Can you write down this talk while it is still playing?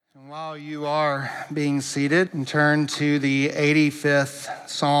While you are being seated, and turn to the 85th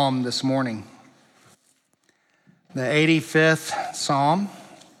Psalm this morning. The 85th Psalm.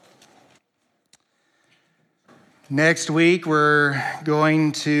 Next week, we're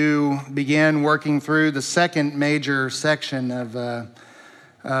going to begin working through the second major section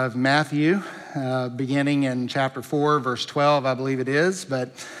of Matthew, beginning in chapter 4, verse 12, I believe it is. But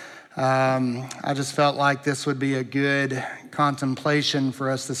I just felt like this would be a good contemplation for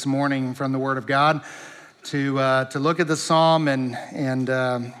us this morning from the Word of God to look at the psalm and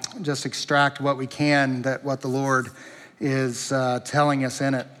just extract what we can, that what the Lord is telling us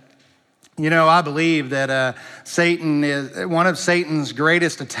in it. You know, I believe that Satan is one of Satan's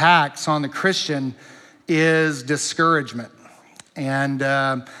greatest attacks on the Christian is discouragement. And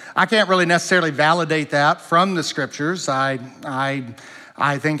I can't really necessarily validate that from the scriptures. I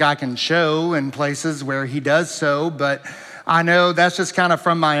think I can show in places where he does so, but I know that's just kind of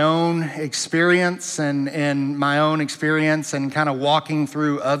from my own experience and kind of walking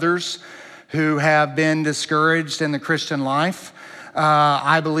through others who have been discouraged in the Christian life.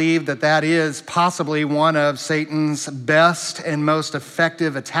 I believe that is possibly one of Satan's best and most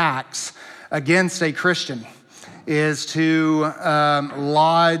effective attacks against a Christian, is to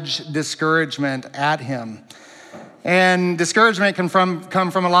lodge discouragement at him. And discouragement can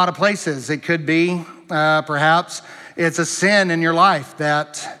come from a lot of places. It could be perhaps it's a sin in your life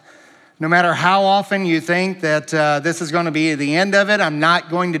that no matter how often you think that this is going to be the end of it, I'm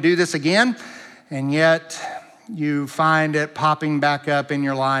not going to do this again, and yet you find it popping back up in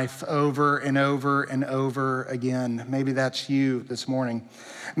your life over and over and over again. Maybe that's you this morning.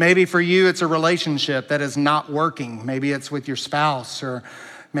 Maybe for you it's a relationship that is not working. Maybe it's with your spouse, or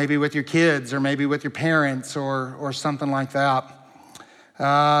maybe with your kids, or maybe with your parents, or something like that.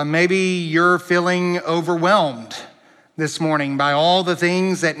 Maybe you're feeling overwhelmed this morning by all the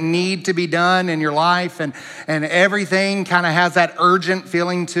things that need to be done in your life, and everything kind of has that urgent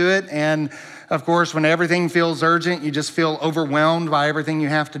feeling to it. And of course, when everything feels urgent, you just feel overwhelmed by everything you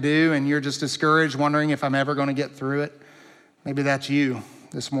have to do, and you're just discouraged, wondering if I'm ever going to get through it. Maybe that's you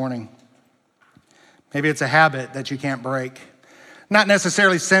this morning. Maybe it's a habit that you can't break. Not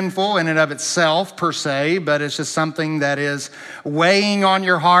necessarily sinful in and of itself per se, but it's just something that is weighing on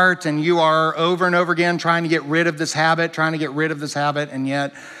your heart, and you are over and over again trying to get rid of this habit, and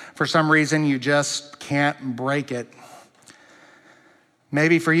yet for some reason you just can't break it.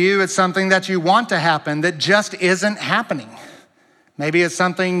 Maybe for you it's something that you want to happen that just isn't happening. Maybe it's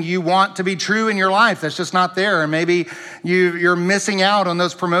something you want to be true in your life that's just not there. Or maybe you're missing out on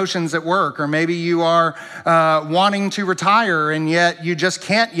those promotions at work. Or maybe you are wanting to retire and yet you just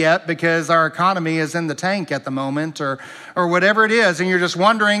can't yet because our economy is in the tank at the moment, or whatever it is. And you're just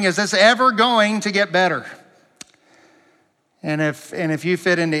wondering, is this ever going to get better? And if you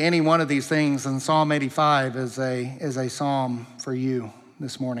fit into any one of these things, then Psalm 85 is a psalm for you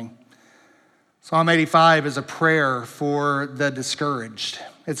this morning. Psalm 85 is a prayer for the discouraged.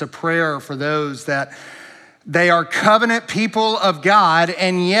 It's a prayer for those that they are covenant people of God,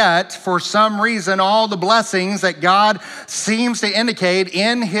 and yet, for some reason, all the blessings that God seems to indicate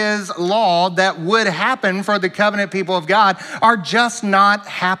in his law that would happen for the covenant people of God are just not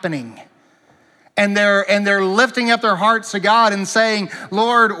happening. And they're lifting up their hearts to God and saying,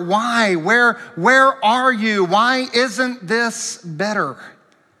 Lord, why? Where are you? Why isn't this better?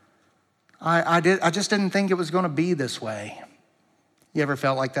 I just didn't think it was going to be this way. You ever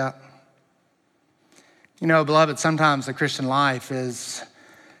felt like that? You know, beloved, sometimes the Christian life is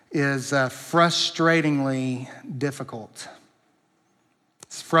frustratingly difficult.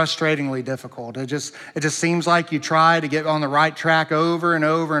 It's frustratingly difficult. It just seems like you try to get on the right track over and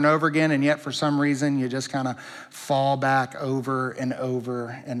over and over again, and yet for some reason you just kind of fall back over and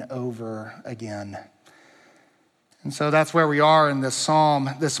over and over again. And so that's where we are in this psalm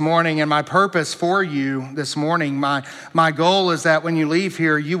this morning. And my purpose for you this morning, my goal is that when you leave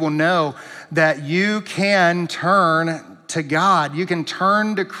here, you will know that you can turn to God. You can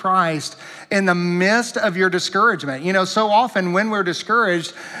turn to Christ in the midst of your discouragement. You know, so often when we're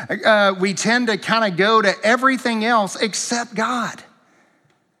discouraged, we tend to kind of go to everything else except God.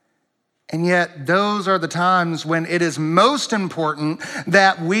 And yet those are the times when it is most important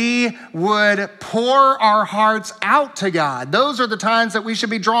that we would pour our hearts out to God. Those are the times that we should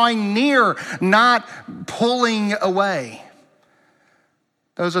be drawing near, not pulling away.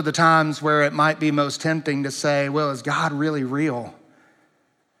 Those are the times where it might be most tempting to say, well, is God really real?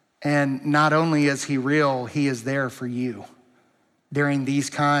 And not only is he real, he is there for you during these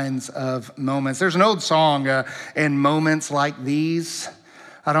kinds of moments. There's an old song, in moments like these,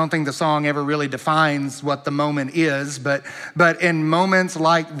 I don't think the song ever really defines what the moment is, but in moments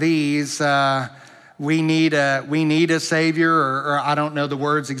like these, we need a Savior, or I don't know the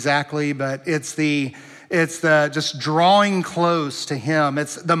words exactly, but it's the just drawing close to Him.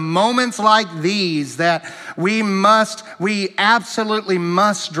 It's the moments like these that we absolutely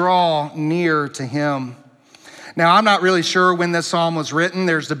must draw near to Him. Now, I'm not really sure when this psalm was written.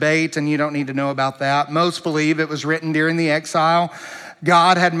 There's debate, and you don't need to know about that. Most believe it was written during the exile.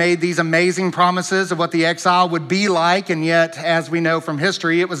 God had made these amazing promises of what the exile would be like, and yet, as we know from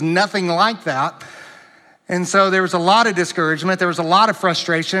history, it was nothing like that. And so there was a lot of discouragement. There was a lot of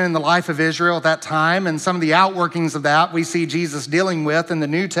frustration in the life of Israel at that time, and some of the outworkings of that we see Jesus dealing with in the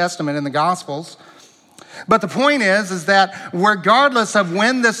New Testament in the Gospels. But the point is that regardless of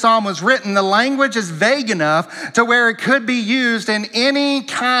when this psalm was written, the language is vague enough to where it could be used in any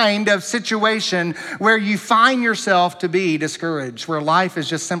kind of situation where you find yourself to be discouraged, where life is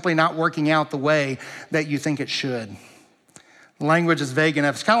just simply not working out the way that you think it should. The language is vague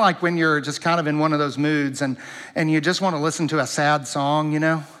enough. It's kind of like when you're just kind of in one of those moods and you just want to listen to a sad song, you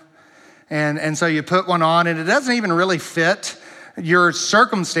know? And so you put one on and it doesn't even really fit your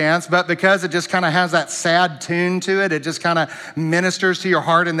circumstance, but because it just kind of has that sad tune to it, it just kind of ministers to your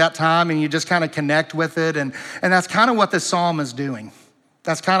heart in that time and you just kind of connect with it. And that's kind of what this psalm is doing.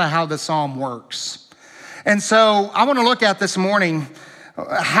 That's kind of how the psalm works. And so I want to look at this morning,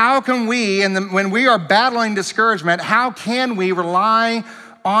 how can we, when we are battling discouragement, how can we rely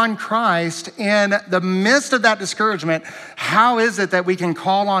on Christ in the midst of that discouragement? How is it that we can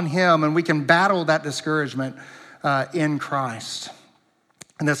call on Him and we can battle that discouragement in Christ?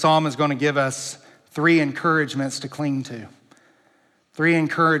 And the psalm is going to give us 3 encouragements to cling to. 3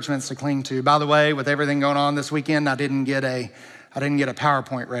 encouragements to cling to. By the way, with everything going on this weekend, I didn't get a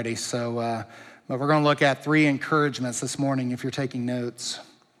PowerPoint ready. So, but we're going to look at 3 encouragements this morning if you're taking notes.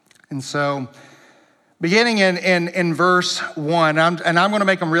 And so, beginning in verse 1, I'm going to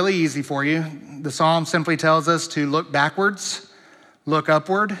make them really easy for you. The psalm simply tells us to look backwards, look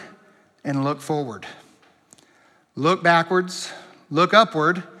upward, and look forward. Look backwards, look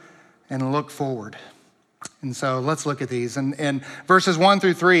upward, and look forward. And so let's look at these. And verses 1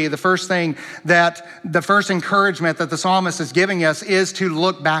 through 3, the first encouragement that the psalmist is giving us is to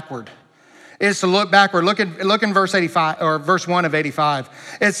look backward. Look in verse 85 or verse 1 of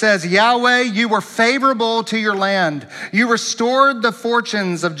 85. It says, Yahweh, you were favorable to your land. You restored the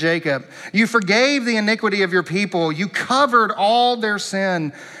fortunes of Jacob. You forgave the iniquity of your people. You covered all their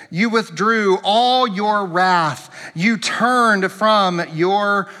sin. You withdrew all your wrath. You turned from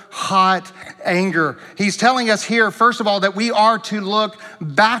your hot anger. He's telling us here, first of all, that we are to look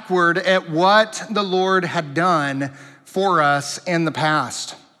backward at what the Lord had done for us in the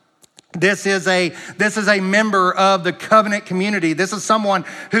past. This is a member of the covenant community. This is someone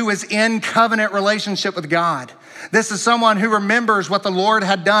who is in covenant relationship with God. This is someone who remembers what the Lord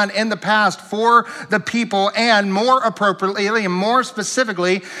had done in the past for the people, and more appropriately and more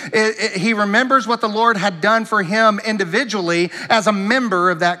specifically, he remembers what the Lord had done for him individually as a member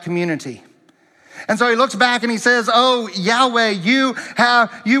of that community. And so he looks back and he says, oh, Yahweh, you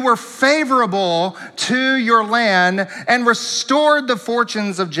were favorable to your land and restored the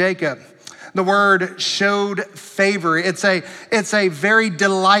fortunes of Jacob. The word showed favor. It's a very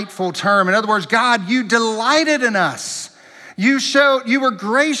delightful term. In other words, God, you delighted in us. You were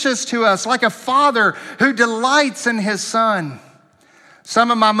gracious to us like a father who delights in his son. Some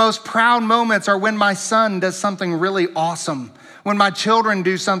of my most proud moments are when my son does something really awesome, when my children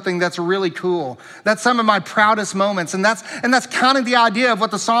do something that's really cool. That's some of my proudest moments. And that's kind of the idea of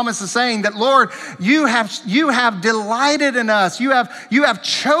what the psalmist is saying, that Lord, you have delighted in us. You have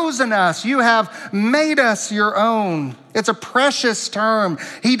chosen us. You have made us your own. It's a precious term.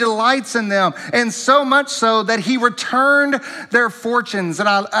 He delights in them. And so much so that he returned their fortunes. And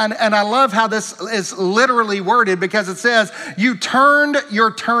I love how this is literally worded, because it says, you turned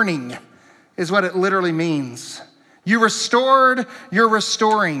your turning, is what it literally means. You restored your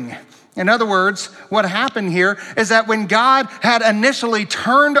restoring. In other words, what happened here is that when God had initially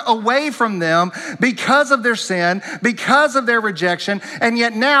turned away from them because of their sin, because of their rejection, and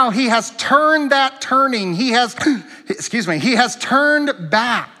yet now he has turned that turning. He has turned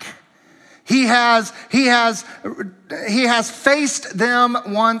back. He has faced them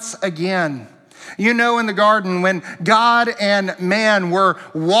once again. You know, in the garden, when God and man were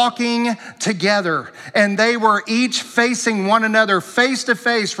walking together and they were each facing one another,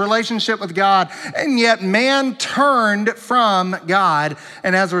 face-to-face relationship with God, and yet man turned from God,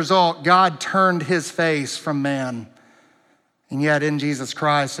 and as a result, God turned his face from man. And yet in Jesus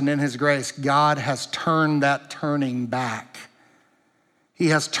Christ and in his grace, God has turned that turning back. He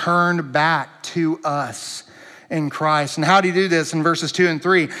has turned back to us in Christ. And how do you do this? In verses 2 and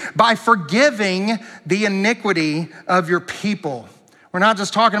 3, by forgiving the iniquity of your people. We're not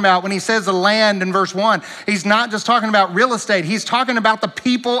just talking about, when he says the land in verse 1, he's not just talking about real estate. He's talking about the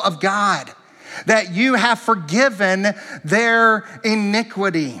people of God, that you have forgiven their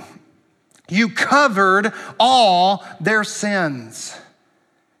iniquity. You covered all their sins.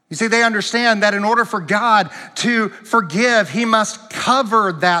 You see, they understand that in order for God to forgive, he must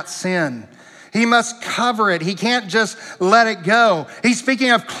cover that sin. He must cover it. He can't just let it go. He's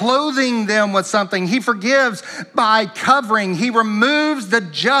speaking of clothing them with something. He forgives by covering. He removes the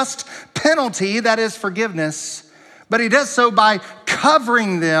just penalty, that is forgiveness, but he does so by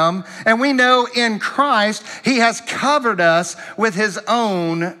covering them. And we know in Christ, he has covered us with his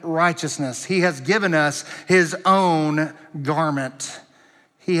own righteousness. He has given us his own garment.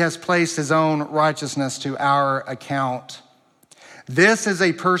 He has placed his own righteousness to our account. This is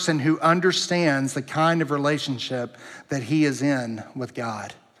a person who understands the kind of relationship that he is in with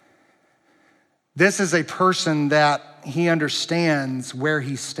God. This is a person that he understands where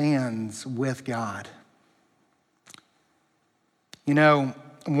he stands with God. You know,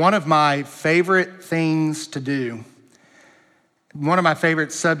 one of my favorite things to do, one of my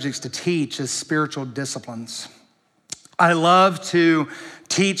favorite subjects to teach is spiritual disciplines. I love to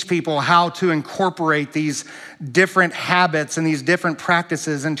teach people how to incorporate these different habits and these different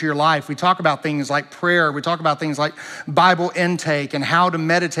practices into your life. We talk about things like prayer. We talk about things like Bible intake and how to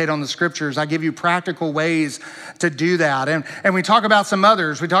meditate on the scriptures. I give you practical ways to do that. And we talk about some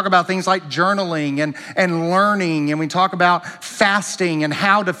others. We talk about things like journaling and learning. And we talk about fasting and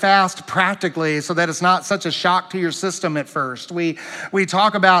how to fast practically so that it's not such a shock to your system at first. We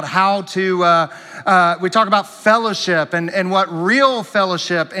talk about how to, we talk about fellowship and what real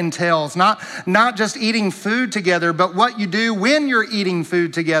fellowship entails, not just eating food together, but what you do when you're eating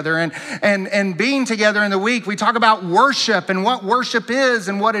food together and being together in the week. We talk about worship and what worship is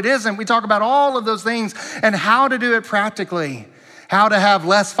and what it isn't. We talk about all of those things and how to do it practically. How to have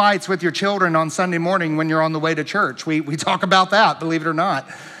less fights with your children on Sunday morning when you're on the way to church. We talk about that, believe it or not.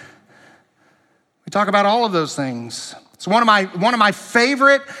 We talk about all of those things. It's one of my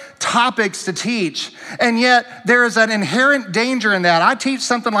favorite topics to teach, and yet there is an inherent danger in that. I teach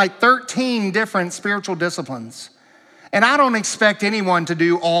something like 13 different spiritual disciplines, and I don't expect anyone to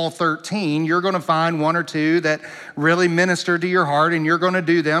do all 13. You're going to find one or two that really minister to your heart, and you're going to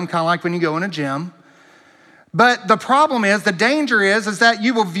do them, kind of like when you go in a gym. But the problem is, the danger is that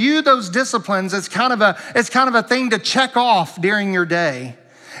you will view those disciplines as kind of a thing to check off during your day,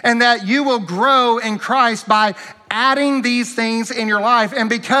 and that you will grow in Christ by adding these things in your life. And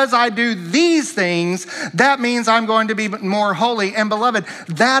because I do these things, that means I'm going to be more holy. And beloved,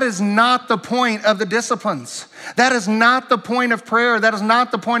 that is not the point of the disciplines. That is not the point of prayer. That is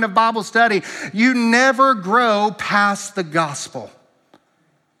not the point of Bible study. You never grow past the gospel.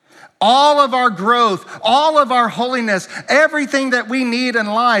 All of our growth, all of our holiness, everything that we need in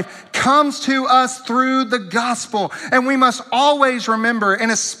life comes to us through the gospel. And we must always remember,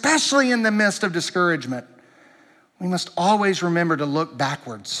 and especially in the midst of discouragement, we must always remember to look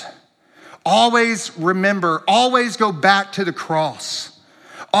backwards. Always remember, always go back to the cross.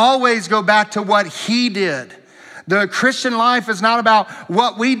 Always go back to what he did. The Christian life is not about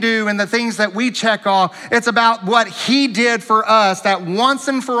what we do and the things that we check off. It's about what he did for us, that once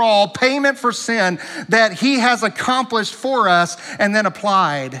and for all payment for sin that he has accomplished for us and then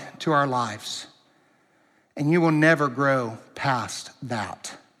applied to our lives. And you will never grow past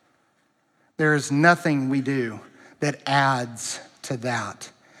that. There is nothing we do that adds to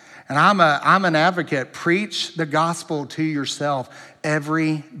that. And I'm an advocate. Preach the gospel to yourself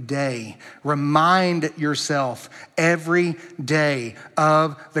every day. Remind yourself every day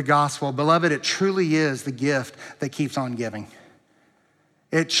of the gospel. Beloved, it truly is the gift that keeps on giving.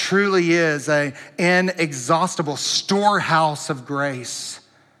 It truly is an inexhaustible storehouse of grace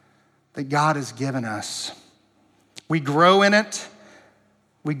that God has given us. We grow in it.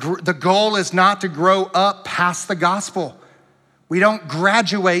 The goal is not to grow up past the gospel. We don't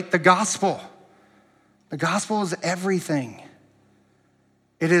graduate the gospel. The gospel is everything.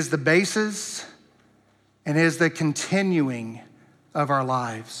 It is the basis and it is the continuing of our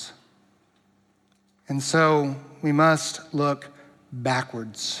lives. And so we must look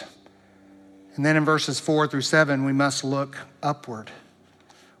backwards. And then in verses 4 through 7, we must look upward.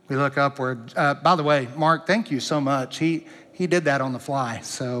 We look upward. By the way, Mark, thank you so much. He did that on the fly.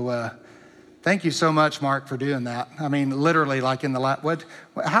 So thank you so much, Mark, for doing that. I mean, literally like in the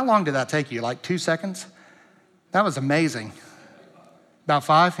how long did that take you? Like 2 seconds? That was amazing. About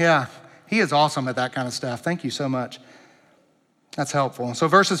 5? Yeah. He is awesome at that kind of stuff. Thank you so much. That's helpful. So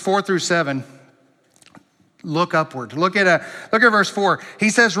verses 4 through 7, look upward. Look at verse 4. He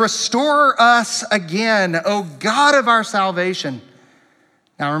says, restore us again, O God of our salvation.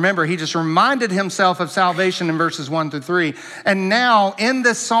 Now remember, he just reminded himself of salvation in verses 1 through 3. And now in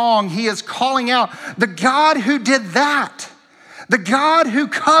this song, he is calling out the God who did that, the God who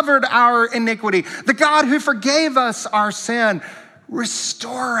covered our iniquity, the God who forgave us our sin.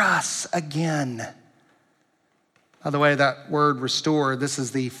 Restore us again. By the way, that word restore, this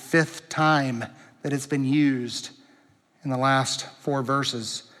is the 5th time that it's been used in the last 4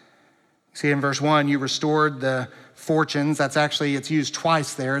 verses. See, in verse 1, you restored the fortunes. It's used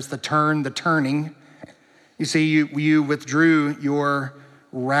twice there. It's the turning. You see, you withdrew your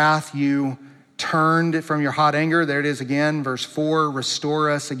wrath. You turned from your hot anger. There it is again. Verse 4,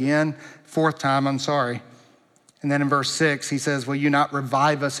 restore us again. 4th time, I'm sorry. And then in verse 6, he says, will you not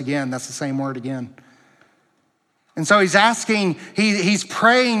revive us again? That's the same word again. And so he's asking, he's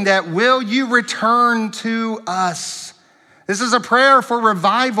praying that, will you return to us? This is a prayer for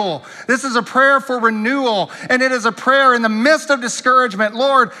revival. This is a prayer for renewal. And it is a prayer in the midst of discouragement.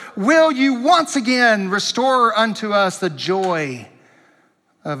 Lord, will you once again restore unto us the joy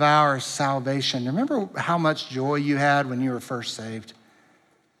of our salvation? Remember how much joy you had when you were first saved?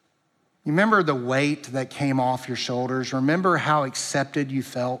 You remember the weight that came off your shoulders? Remember how accepted you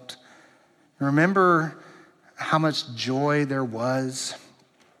felt? Remember how much joy there was?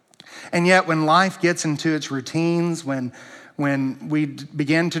 And yet when life gets into its routines, when we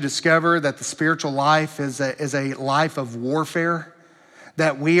begin to discover that the spiritual life is a life of warfare,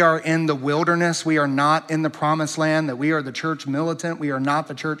 that we are in the wilderness, we are not in the promised land, that we are the church militant, we are not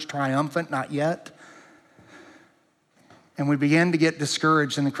the church triumphant, not yet. And we begin to get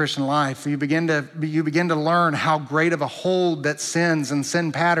discouraged in the Christian life. You begin to learn how great of a hold that sins and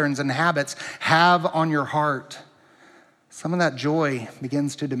sin patterns and habits have on your heart. Some of that joy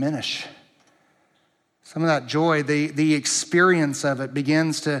begins to diminish. Some of that joy, the experience of it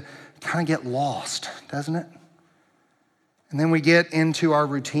begins to kind of get lost, doesn't it? And then we get into our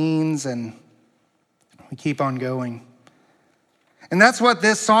routines and we keep on going. And that's what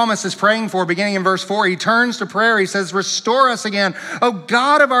this psalmist is praying for, beginning in verse 4. He turns to prayer. He says, restore us again, O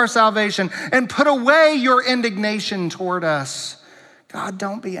God of our salvation, and put away your indignation toward us. God,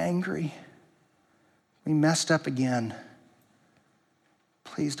 don't be angry. We messed up again.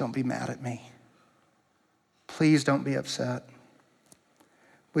 Please don't be mad at me. Please don't be upset.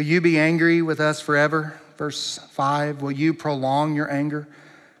 Will you be angry with us forever? Verse 5, will you prolong your anger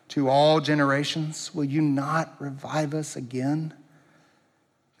to all generations? Will you not revive us again,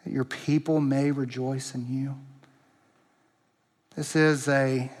 that your people may rejoice in you? This is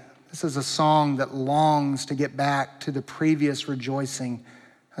a song that longs to get back to the previous rejoicing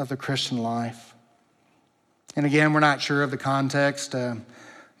of the Christian life. And again, we're not sure of the context.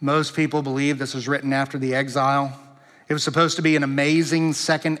 Most people believe this was written after the exile. It was supposed to be an amazing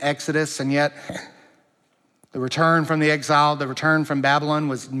second Exodus, and yet the return from the exile, the return from Babylon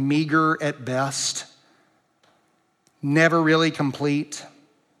was meager at best, never really complete.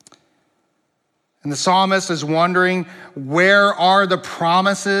 And the psalmist is wondering, where are the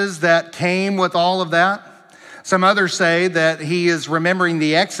promises that came with all of that? Some others say that he is remembering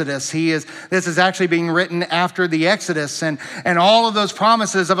the Exodus. This is actually being written after the Exodus, and all of those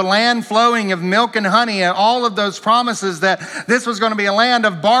promises of a land flowing of milk and honey, and all of those promises that this was going to be a land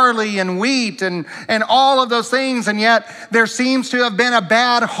of barley and wheat and all of those things. And yet there seems to have been a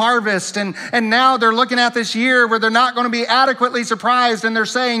bad harvest. And now they're looking at this year where they're not going to be adequately surprised. And they're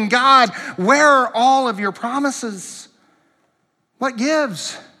saying, God, where are all of your promises? What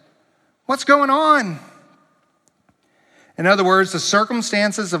gives? What's going on? In other words, the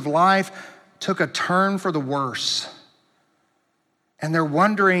circumstances of life took a turn for the worse. And they're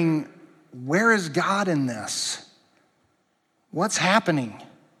wondering, where is God in this? What's happening?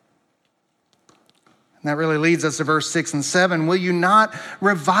 And that really leads us to verse 6 and 7. Will you not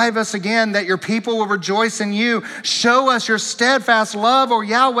revive us again, that your people will rejoice in you? Show us your steadfast love, O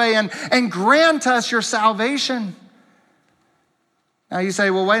Yahweh, and grant us your salvation. Now you say,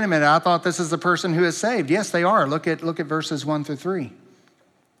 well, wait a minute. I thought this is the person who is saved. Yes, they are. Look at verses 1 through 3.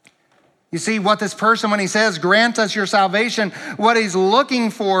 You see, what this person, when he says, grant us your salvation, what he's looking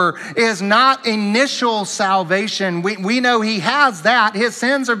for is not initial salvation. We know he has that. His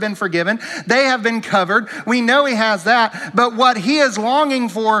sins have been forgiven. They have been covered. We know he has that. But what he is longing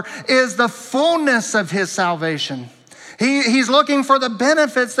for is the fullness of his salvation. He's looking for the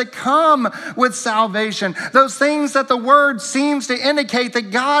benefits that come with salvation, those things that the word seems to indicate that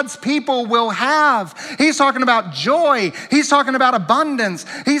God's people will have. He's talking about joy. He's talking about abundance.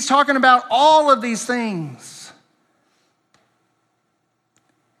 He's talking about all of these things.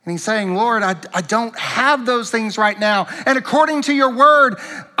 And he's saying, Lord, I don't have those things right now. And according to your word,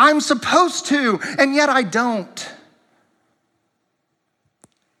 I'm supposed to, and yet I don't.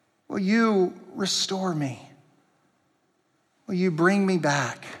 Will you restore me? Will you bring me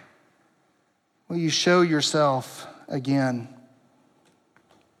back? Will you show yourself again?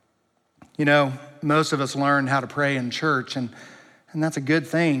 You know, most of us learn how to pray in church, and that's a good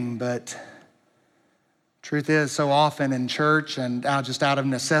thing, but truth is, so often in church and just out of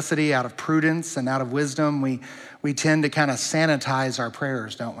necessity, out of prudence and out of wisdom, we tend to kind of sanitize our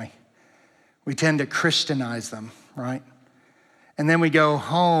prayers, don't we? We tend to Christianize them, right? And then we go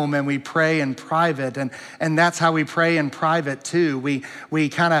home and we pray in private, and that's how we pray in private too. We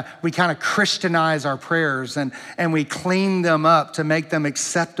kind of Christianize our prayers and we clean them up to make them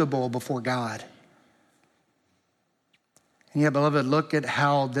acceptable before God. And yet, beloved, look at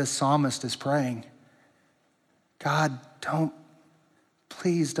how this psalmist is praying. God,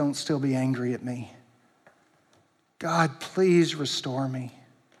 please don't still be angry at me. God, please restore me.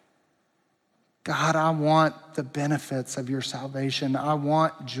 God, I want the benefits of your salvation. I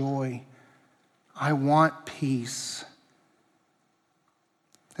want joy. I want peace.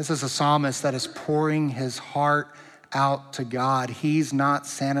 This is a psalmist that is pouring his heart out to God. He's not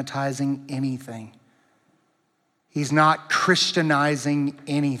sanitizing anything. He's not Christianizing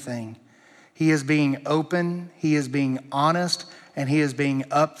anything. He is being open, he is being honest, and he is being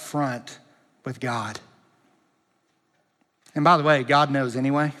upfront with God. And by the way, God knows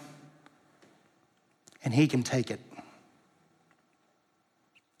anyway, and he can take it.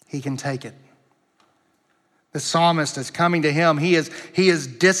 He can take it. The psalmist is coming to him. He is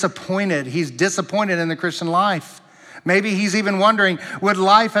disappointed. He's disappointed in the Christian life. Maybe he's even wondering, would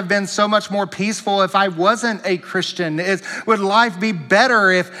life have been so much more peaceful if I wasn't a Christian? Would life be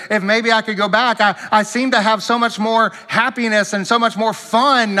better if maybe I could go back? I seem to have so much more happiness and so much more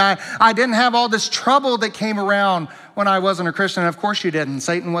fun. I didn't have all this trouble that came around when I wasn't a Christian. Of course you didn't.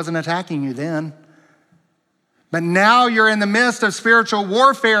 Satan wasn't attacking you then. But now you're in the midst of spiritual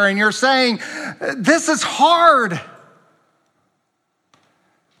warfare and you're saying, this is hard.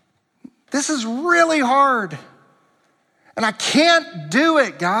 This is really hard. And I can't do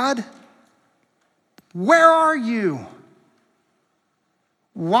it, God. Where are you?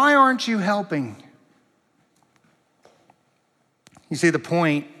 Why aren't you helping? You see, the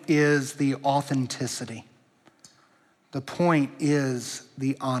point is the authenticity. The point is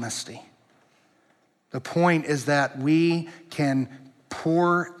the honesty. The point is that we can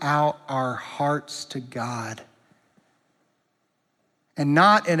pour out our hearts to God. And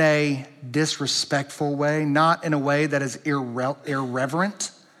not in a disrespectful way, not in a way that is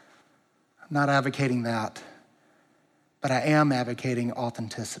irreverent. I'm not advocating that. But I am advocating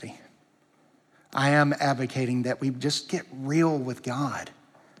authenticity. I am advocating that we just get real with God.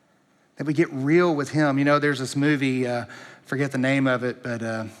 That we get real with him. You know, there's this movie, forget the name of it, but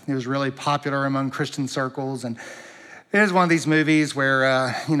it was really popular among Christian circles. And it is one of these movies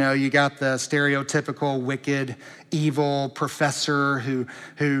where, you got the stereotypical wicked, evil professor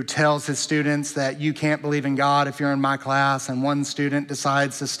who tells his students that you can't believe in God if you're in my class. And one student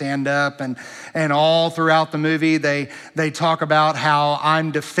decides to stand up. And all throughout the movie, they talk about how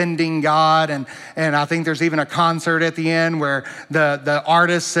I'm defending God. And I think there's even a concert at the end where the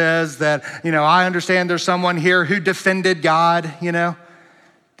artist says that, I understand there's someone here who defended God,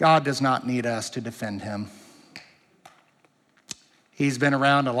 God does not need us to defend him. He's been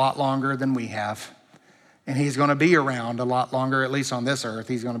around a lot longer than we have. And he's going to be around a lot longer, at least on this earth.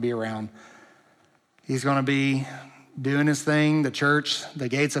 He's going to be around. He's going to be doing his thing. The church, the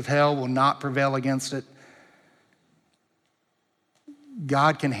gates of hell will not prevail against it.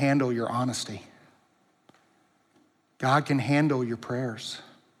 God can handle your honesty. God can handle your prayers.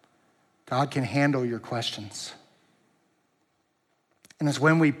 God can handle your questions. And it's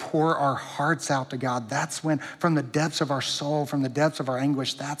when we pour our hearts out to God, that's when, from the depths of our soul, from the depths of our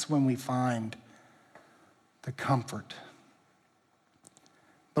anguish, that's when we find the comfort.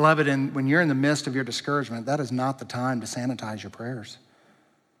 Beloved, when you're in the midst of your discouragement, that is not the time to sanitize your prayers.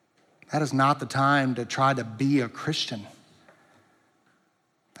 That is not the time to try to be a Christian.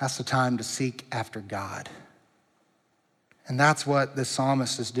 That's the time to seek after God. And that's what the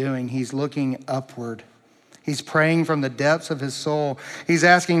psalmist is doing. He's looking upward. He's praying from the depths of his soul. He's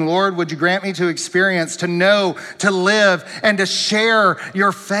asking, Lord, would you grant me to experience, to know, to live, and to share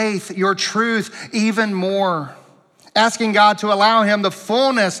your faith, your truth even more. asking God to allow him the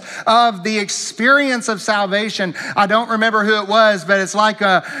fullness of the experience of salvation. I don't remember who it was, but it's like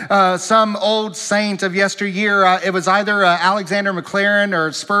some old saint of yesteryear. It was either Alexander McLaren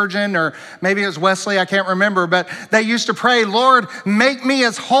or Spurgeon, or maybe it was Wesley, I can't remember, but they used to pray, Lord, make me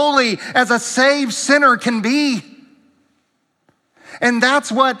as holy as a saved sinner can be. And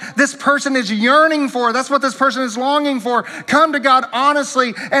that's what this person is yearning for. That's what this person is longing for. Come to God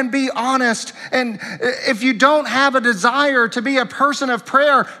honestly and be honest. And if you don't have a desire to be a person of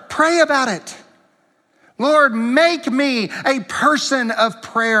prayer, pray about it. Lord, make me a person of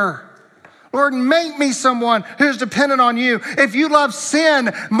prayer. Lord, make me someone who's dependent on you. If you love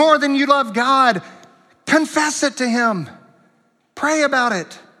sin more than you love God, confess it to him. Pray about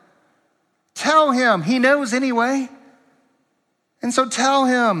it. Tell him. He knows anyway. And so tell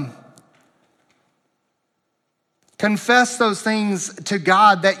him. Confess those things to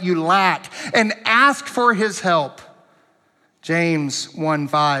God that you lack and ask for his help. James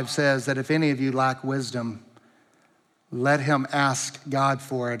 1:5 says that if any of you lack wisdom, let him ask God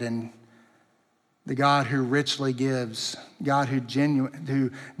for it. And the God who richly gives, God who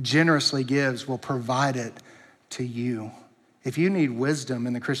generously gives, will provide it to you. If you need wisdom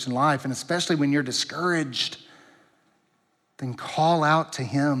in the Christian life, and especially when you're discouraged, then call out to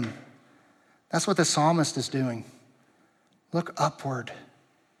him. That's what the psalmist is doing. Look upward.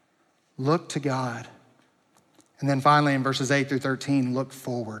 Look to God. And then finally in verses 8 through 13, look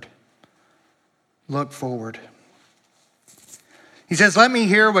forward. Look forward. He says, let me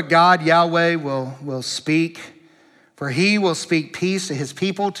hear what God, Yahweh, will speak. For he will speak peace to his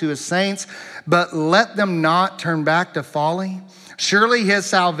people, to his saints, but let them not turn back to folly. Surely his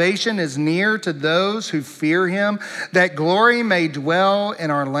salvation is near to those who fear him, that glory may dwell in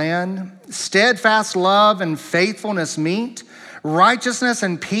our land. Steadfast love and faithfulness meet. Righteousness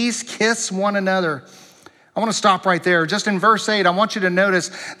and peace kiss one another. I want to stop right there. Just in verse 8, I want you to notice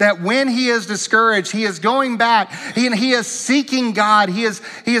that when he is discouraged, he is going back. He is seeking God. He is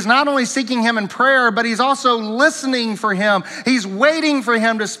not only seeking him in prayer, but he's also listening for him. He's waiting for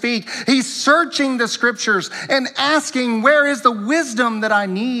him to speak. He's searching the scriptures and asking, where is the wisdom that I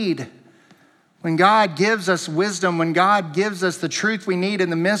need? When God gives us wisdom, when God gives us the truth we need in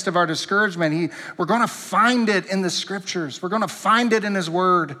the midst of our discouragement, we're going to find it in the scriptures. We're going to find it in his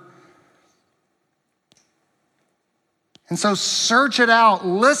word. And so search it out,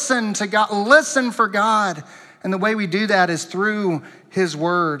 listen to God, listen for God. And the way we do that is through his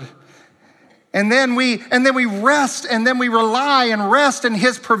word. And then we rest, and then we rely and rest in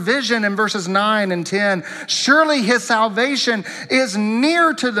his provision in verses 9 and 10. Surely his salvation is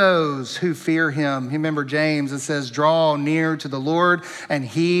near to those who fear him. You remember James, it says, draw near to the Lord, and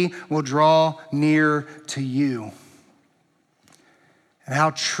he will draw near to you. And how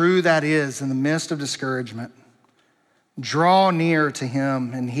true that is in the midst of discouragement. Draw near to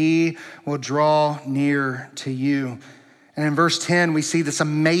him, and he will draw near to you. And in verse 10, we see this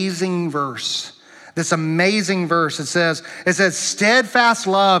amazing verse. It says, steadfast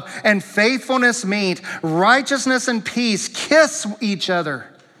love and faithfulness meet, righteousness and peace kiss each other.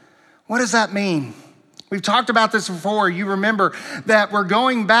 What does that mean? We've talked about this before. You remember that we're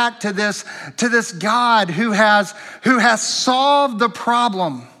going back to this God who has solved the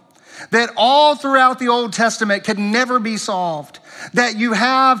problem that all throughout the Old Testament could never be solved. That you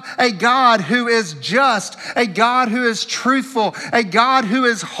have a God who is just, a God who is truthful, a God who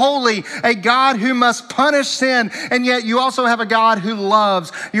is holy, a God who must punish sin, and yet you also have a God who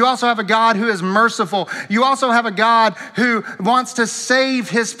loves. You also have a God who is merciful. You also have a God who wants to save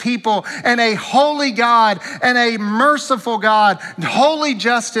his people, and a holy God and a merciful God. Holy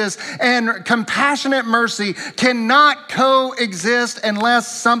justice and compassionate mercy cannot coexist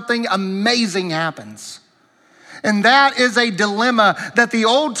unless something amazing happens. And that is a dilemma that the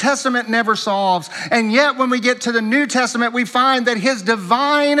Old Testament never solves. And yet when we get to the New Testament, we find that his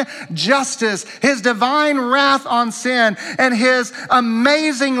divine justice, his divine wrath on sin, and his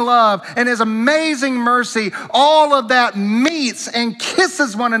amazing love and his amazing mercy, all of that meets and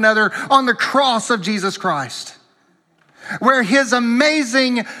kisses one another on the cross of Jesus Christ, where his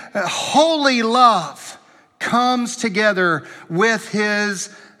amazing holy love comes together with his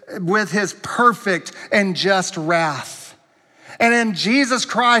perfect and just wrath. And in Jesus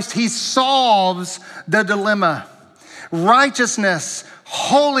Christ, he solves the dilemma. Righteousness,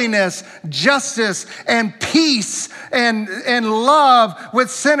 holiness, justice, and peace and love with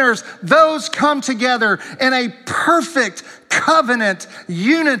sinners, those come together in a perfect covenant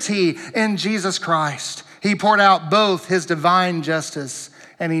unity in Jesus Christ. He poured out both his divine justice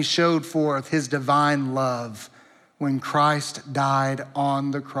and he showed forth his divine love when Christ died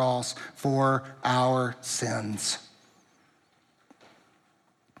on the cross for our sins.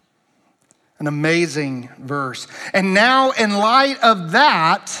 An amazing verse. And now in light of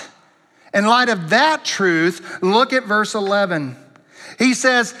that truth, look at verse 11. He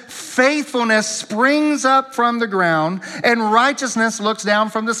says, faithfulness springs up from the ground and righteousness looks down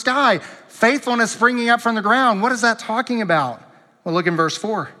from the sky. Faithfulness springing up from the ground. What is that talking about? Well, look in verse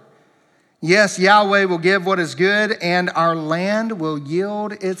 4. Yes, Yahweh will give what is good and our land will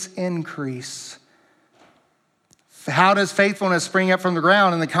yield its increase. How does faithfulness spring up from the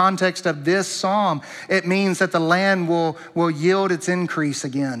ground? In the context of this psalm, it means that the land will yield its increase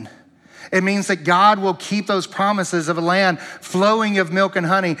again. It means that God will keep those promises of a land flowing of milk and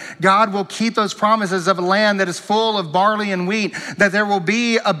honey. God will keep those promises of a land that is full of barley and wheat, that there will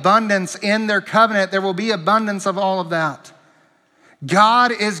be abundance in their covenant. There will be abundance of all of that.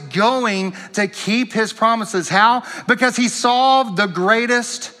 God is going to keep his promises. How? Because he solved the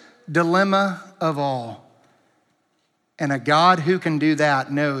greatest dilemma of all. And a God who can do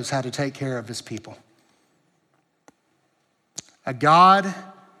that knows how to take care of his people. A God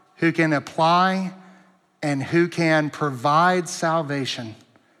who can apply and who can provide salvation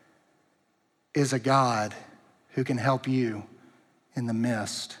is a God who can help you in the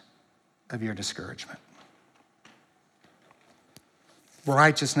midst of your discouragement.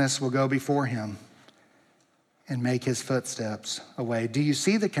 Righteousness will go before him and make his footsteps a way. Do you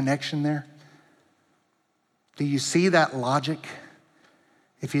see the connection there? Do you see that logic?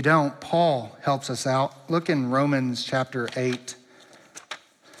 If you don't, Paul helps us out. Look in Romans chapter 8.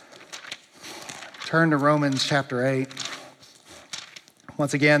 Turn to Romans chapter 8.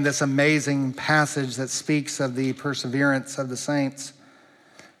 Once again, this amazing passage that speaks of the perseverance of the saints.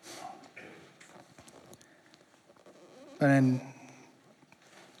 But in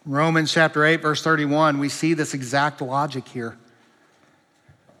Romans chapter 8, verse 31, we see this exact logic here,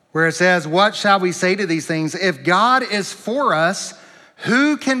 where it says, what shall we say to these things? If God is for us,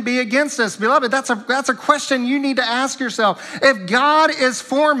 who can be against us? Beloved, that's a question you need to ask yourself. If God is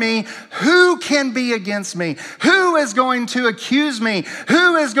for me, who can be against me? Who is going to accuse me?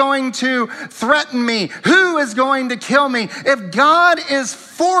 Who is going to threaten me? Who is going to kill me? If God is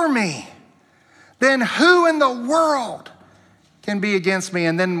for me, then who in the world can be against me?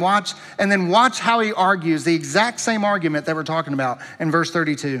 And then watch how he argues the exact same argument that we're talking about in verse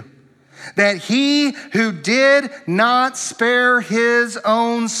 32. That he who did not spare his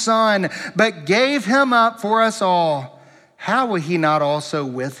own son, but gave him up for us all, how will he not also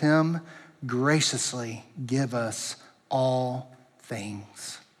with him graciously give us all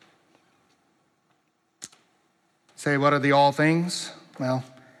things? Say, what are the all things? Well,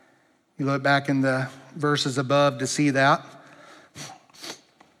 you look back in the verses above to see that.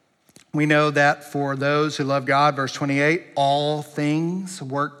 We know that for those who love God, verse 28, all things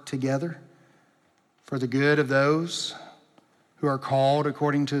work together for the good of those who are called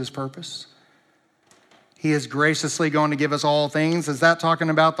according to his purpose. He is graciously going to give us all things. Is that talking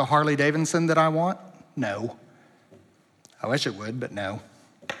about the Harley Davidson that I want? No. I wish it would, but no.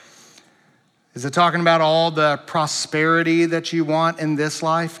 Is it talking about all the prosperity that you want in this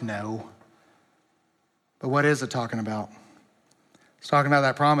life? No. But what is it talking about? It's talking about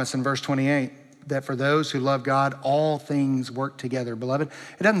that promise in verse 28, that for those who love God, all things work together. Beloved,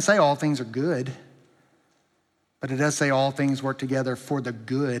 it doesn't say all things are good, but it does say all things work together for the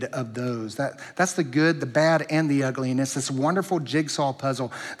good of those. That's the good, the bad, and the ugly. And it's this wonderful jigsaw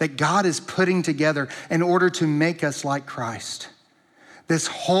puzzle that God is putting together in order to make us like Christ. This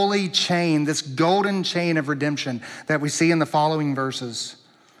holy chain, this golden chain of redemption that we see in the following verses.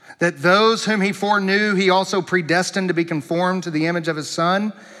 That those whom he foreknew, he also predestined to be conformed to the image of his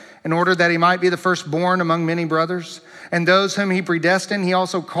Son, in order that he might be the firstborn among many brothers. And those whom he predestined, he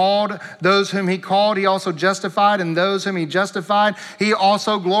also called. Those whom he called, he also justified. And those whom he justified, he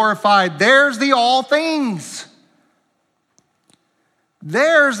also glorified. There's the all things.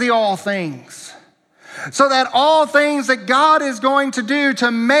 There's the all things. So that all things that God is going to do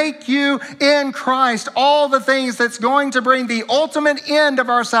to make you in Christ, all the things that's going to bring the ultimate end of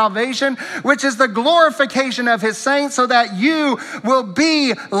our salvation, which is the glorification of his saints, so that you will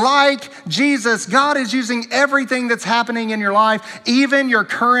be like Jesus. God is using everything that's happening in your life, even your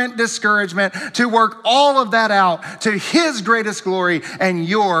current discouragement, to work all of that out to his greatest glory and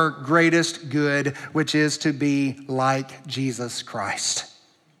your greatest good, which is to be like Jesus Christ.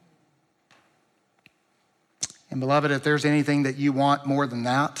 And beloved, if there's anything that you want more than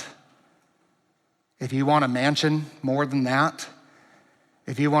that, if you want a mansion more than that,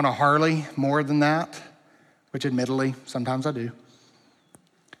 if you want a Harley more than that, which admittedly, sometimes I do.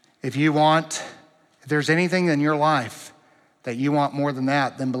 If there's anything in your life that you want more than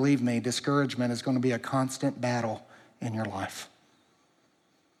that, then believe me, discouragement is going to be a constant battle in your life.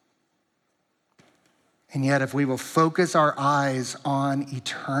 And yet, if we will focus our eyes on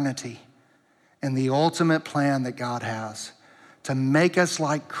eternity and the ultimate plan that God has to make us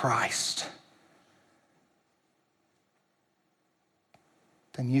like Christ,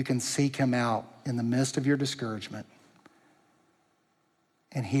 then you can seek him out in the midst of your discouragement,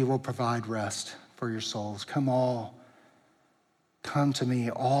 and he will provide rest for your souls. Come to me,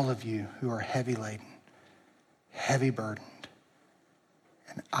 all of you who are heavy laden, heavy burdened,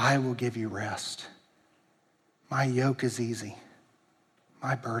 and I will give you rest. My yoke is easy.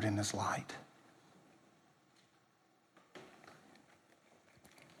 My burden is light.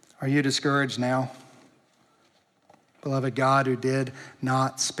 Are you discouraged now? Beloved, God, who did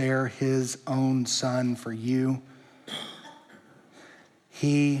not spare his own son for you,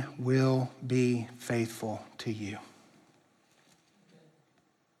 he will be faithful to you.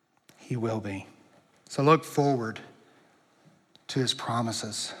 He will be. So look forward to his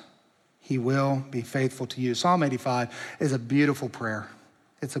promises. He will be faithful to you. Psalm 85 is a beautiful prayer.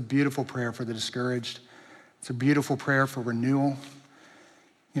 It's a beautiful prayer for the discouraged. It's a beautiful prayer for renewal.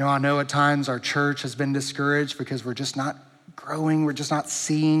 You know, I know at times our church has been discouraged because we're just not growing. We're just not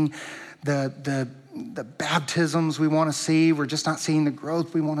seeing the baptisms we want to see. We're just not seeing the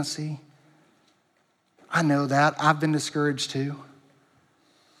growth we want to see. I know that. I've been discouraged too.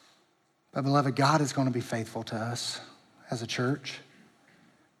 But beloved, God is going to be faithful to us as a church.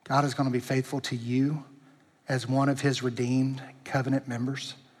 God is going to be faithful to you as one of his redeemed covenant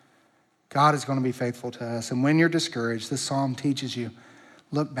members. God is going to be faithful to us. And when you're discouraged, this psalm teaches you,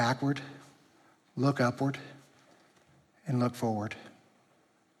 look backward, look upward, and look forward.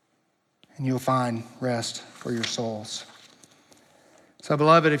 And you'll find rest for your souls. So,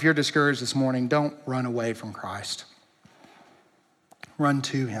 beloved, if you're discouraged this morning, don't run away from Christ. Run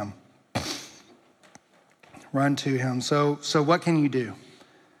to him. Run to him. So what can you do?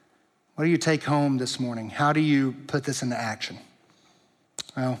 What do you take home this morning? How do you put this into action?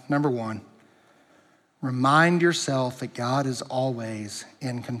 Well, number one, remind yourself that God is always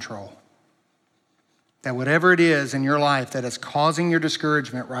in control. That whatever it is in your life that is causing your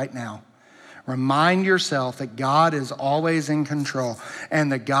discouragement right now, remind yourself that God is always in control,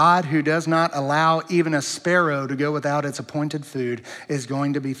 and the God who does not allow even a sparrow to go without its appointed food is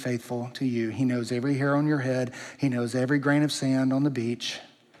going to be faithful to you. He knows every hair on your head. He knows every grain of sand on the beach.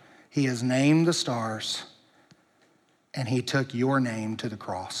 He has named the stars, and he took your name to the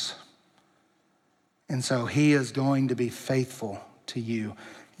cross. And so he is going to be faithful to you.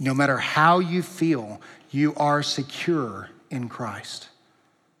 No matter how you feel, you are secure in Christ.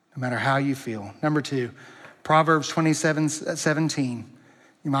 No matter how you feel. Number two, Proverbs 27:17.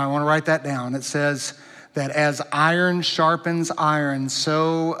 You might want to write that down. It says that as iron sharpens iron,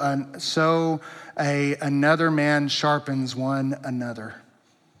 so another man sharpens one another.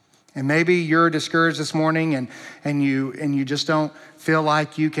 And maybe you're discouraged this morning and you just don't feel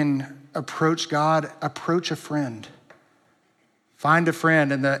like you can approach God. Approach a friend. Find a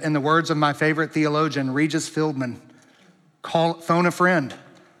friend. In the words of my favorite theologian, Regis Philbin, phone a friend.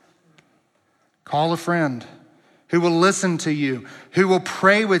 Call a friend who will listen to you, who will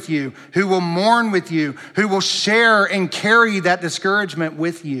pray with you, who will mourn with you, who will share and carry that discouragement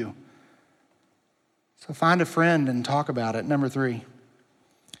with you. So find a friend and talk about it. Number three,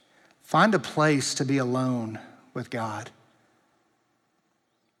 find a place to be alone with God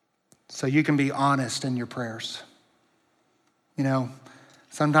so you can be honest in your prayers. You know,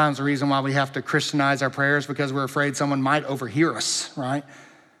 sometimes the reason why we have to Christianize our prayers is because we're afraid someone might overhear us, right?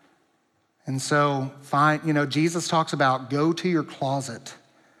 And so Jesus talks about go to your closet,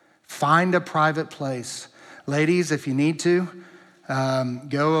 find a private place. Ladies, if you need to,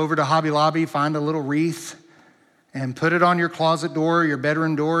 go over to Hobby Lobby, find a little wreath and put it on your closet door, your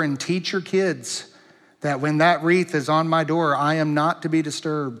bedroom door, and teach your kids that when that wreath is on my door, I am not to be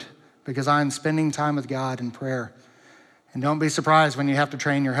disturbed because I am spending time with God in prayer. And don't be surprised when you have to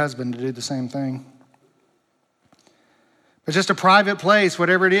train your husband to do the same thing. But just a private place,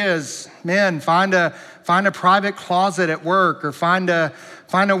 whatever it is, men, find a private closet at work, or find a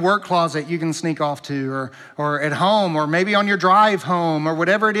work closet you can sneak off to, or at home, or maybe on your drive home, or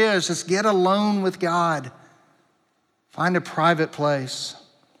whatever it is. Just get alone with God. Find a private place.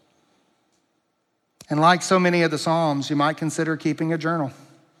 And like so many of the Psalms, you might consider keeping a journal,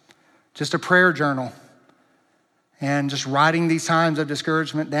 just a prayer journal. And just writing these times of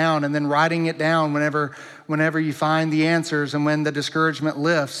discouragement down, and then writing it down whenever you find the answers and when the discouragement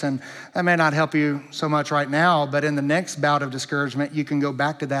lifts. And that may not help you so much right now, but in the next bout of discouragement, you can go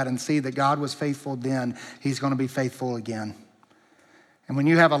back to that and see that God was faithful then. He's going to be faithful again. And when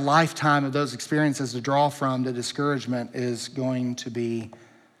you have a lifetime of those experiences to draw from, the discouragement is going to be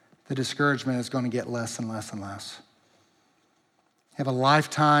the discouragement is going to get less and less and less. Have a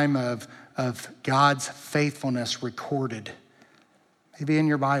lifetime of God's faithfulness recorded. Maybe in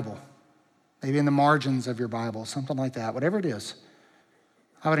your Bible, maybe in the margins of your Bible, something like that, whatever it is.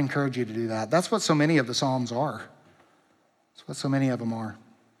 I would encourage you to do that. That's what so many of the Psalms are. That's what so many of them are.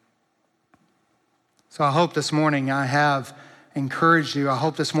 So I hope this morning I have encouraged you. I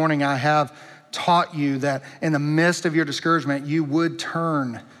hope this morning I have taught you that in the midst of your discouragement, you would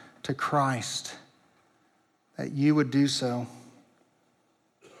turn to Christ, that you would do so.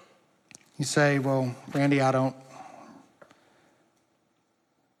 You say, well, Randy, I don't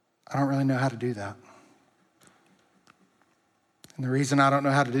really know how to do that. And the reason I don't know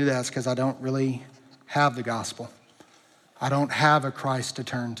how to do that is because I don't really have the gospel. I don't have a Christ to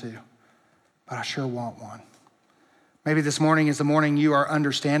turn to, but I sure want one. Maybe this morning is the morning you are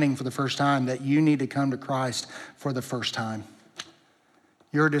understanding for the first time that you need to come to Christ for the first time.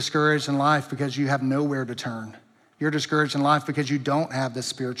 You're discouraged in life because you have nowhere to turn. You're discouraged in life because you don't have the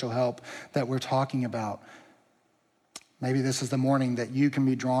spiritual help that we're talking about. Maybe this is the morning that you can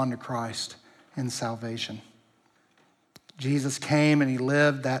be drawn to Christ in salvation. Jesus came and he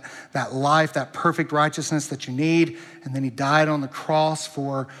lived that life, that perfect righteousness that you need, and then he died on the cross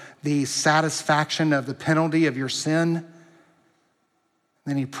for the satisfaction of the penalty of your sin.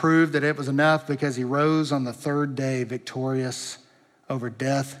 Then he proved that it was enough because he rose on the third day victorious over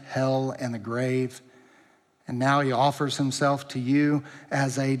death, hell, and the grave. And now he offers himself to you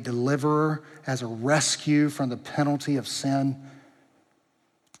as a deliverer, as a rescue from the penalty of sin.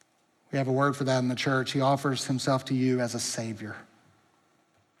 We have a word for that in the church. He offers himself to you as a Savior.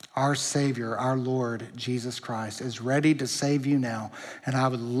 Our Savior, our Lord, Jesus Christ, is ready to save you now. And I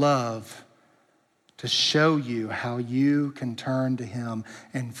would love to show you how you can turn to him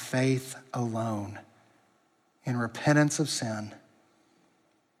in faith alone, in repentance of sin,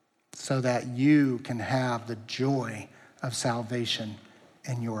 so that you can have the joy of salvation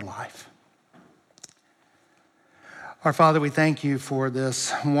in your life. Our Father, we thank you for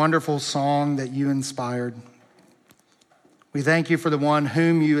this wonderful song that you inspired. We thank you for the one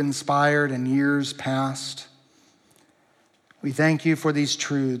whom you inspired in years past. We thank you for these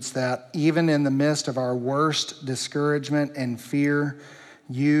truths that even in the midst of our worst discouragement and fear,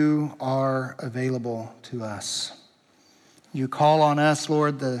 you are available to us. You call on us,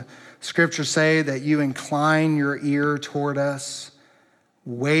 Lord. The scriptures say that you incline your ear toward us,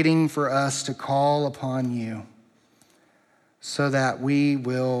 waiting for us to call upon you so that we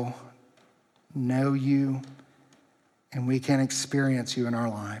will know you and we can experience you in our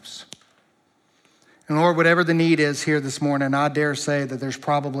lives. And Lord, whatever the need is here this morning, I dare say that there's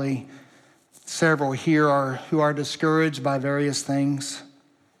probably several here who are discouraged by various things.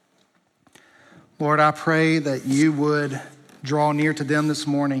 Lord, I pray that you would draw near to them this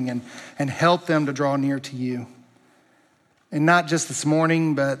morning and help them to draw near to you. And not just this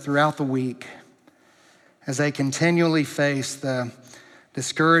morning, but throughout the week, as they continually face the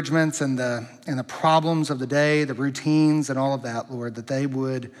discouragements and the problems of the day, the routines and all of that, Lord, that they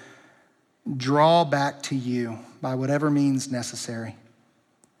would draw back to you by whatever means necessary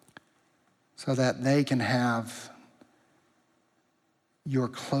so that they can have your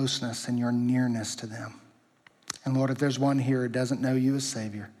closeness and your nearness to them. And Lord, if there's one here who doesn't know you as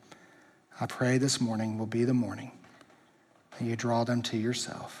Savior, I pray this morning will be the morning that you draw them to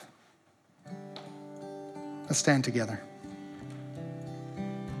yourself. Let's stand together.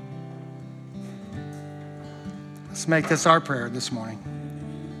 Let's make this our prayer this morning.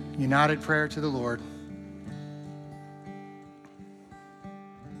 United prayer to the Lord.